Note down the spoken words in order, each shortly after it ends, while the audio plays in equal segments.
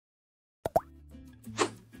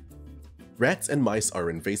Rats and mice are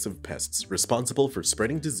invasive pests responsible for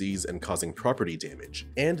spreading disease and causing property damage,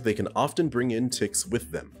 and they can often bring in ticks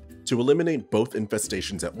with them. To eliminate both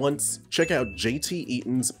infestations at once, check out JT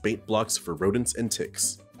Eaton's bait blocks for rodents and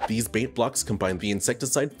ticks. These bait blocks combine the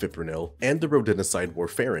insecticide fipronil and the rodenticide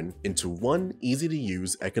warfarin into one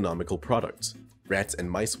easy-to-use economical product. Rats and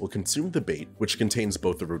mice will consume the bait, which contains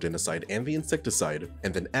both the rodenticide and the insecticide,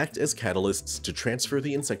 and then act as catalysts to transfer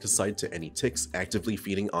the insecticide to any ticks actively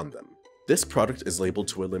feeding on them. This product is labeled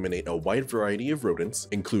to eliminate a wide variety of rodents,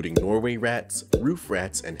 including Norway rats, roof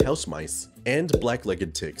rats and house mice, and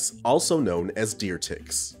blacklegged ticks, also known as deer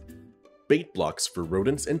ticks. Bait blocks for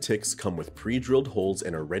rodents and ticks come with pre-drilled holes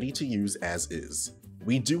and are ready to use as is.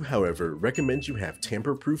 We do, however, recommend you have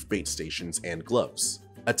tamper-proof bait stations and gloves.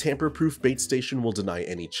 A tamper-proof bait station will deny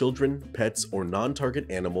any children, pets, or non-target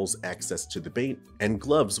animals access to the bait, and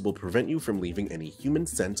gloves will prevent you from leaving any human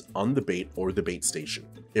scent on the bait or the bait station.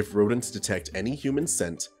 If rodents detect any human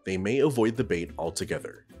scent, they may avoid the bait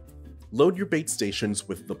altogether. Load your bait stations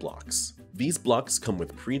with the blocks. These blocks come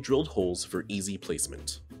with pre-drilled holes for easy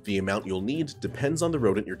placement. The amount you'll need depends on the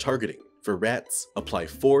rodent you're targeting. For rats, apply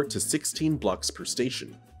 4 to 16 blocks per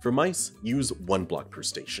station. For mice, use 1 block per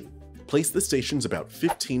station. Place the stations about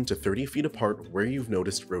 15 to 30 feet apart where you've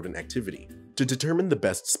noticed rodent activity. To determine the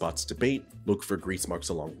best spots to bait, look for grease marks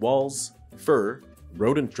along walls, fur,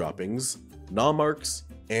 rodent droppings, gnaw marks,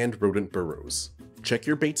 and rodent burrows. Check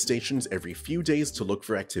your bait stations every few days to look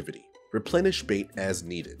for activity. Replenish bait as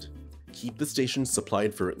needed. Keep the stations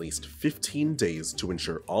supplied for at least 15 days to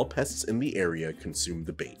ensure all pests in the area consume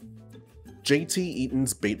the bait. JT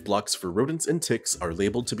Eaton's bait blocks for rodents and ticks are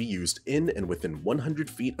labeled to be used in and within 100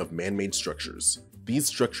 feet of man-made structures. These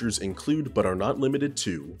structures include but are not limited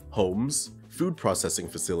to homes, food processing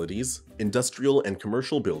facilities, industrial and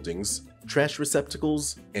commercial buildings, trash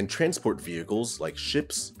receptacles, and transport vehicles like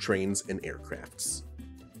ships, trains, and aircrafts.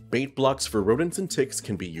 Bait blocks for rodents and ticks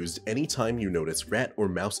can be used anytime you notice rat or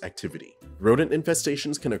mouse activity. Rodent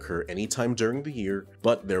infestations can occur anytime during the year,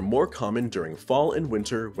 but they're more common during fall and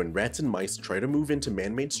winter when rats and mice try to move into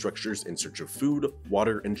man-made structures in search of food,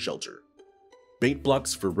 water, and shelter. Bait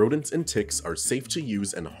blocks for rodents and ticks are safe to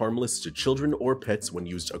use and harmless to children or pets when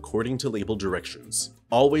used according to label directions.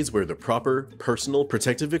 Always wear the proper, personal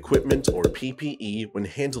protective equipment or PPE when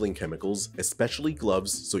handling chemicals, especially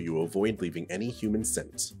gloves, so you avoid leaving any human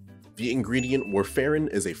scent. The ingredient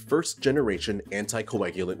warfarin is a first-generation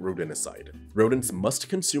anticoagulant rodenticide. Rodents must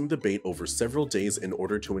consume the bait over several days in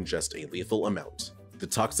order to ingest a lethal amount. The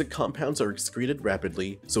toxic compounds are excreted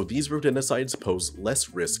rapidly, so these rodenticides pose less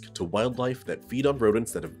risk to wildlife that feed on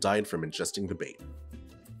rodents that have died from ingesting the bait.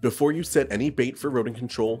 Before you set any bait for rodent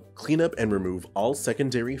control, clean up and remove all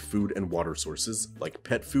secondary food and water sources, like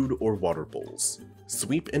pet food or water bowls.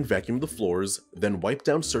 Sweep and vacuum the floors, then wipe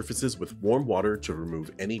down surfaces with warm water to remove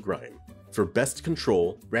any grime. For best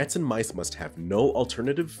control, rats and mice must have no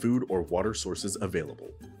alternative food or water sources available.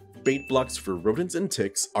 Bait blocks for rodents and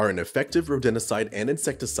ticks are an effective rodenticide and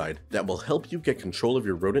insecticide that will help you get control of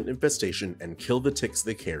your rodent infestation and kill the ticks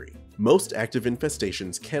they carry. Most active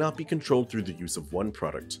infestations cannot be controlled through the use of one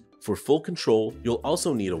product. For full control, you'll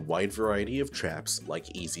also need a wide variety of traps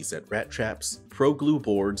like easy set rat traps, pro glue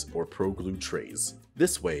boards, or pro glue trays.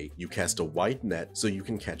 This way, you cast a wide net so you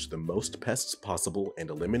can catch the most pests possible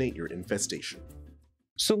and eliminate your infestation.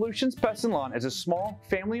 Solutions Pest and Lawn is a small,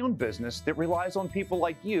 family-owned business that relies on people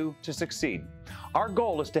like you to succeed. Our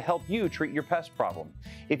goal is to help you treat your pest problem.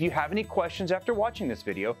 If you have any questions after watching this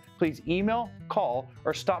video, please email, call,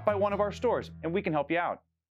 or stop by one of our stores and we can help you out.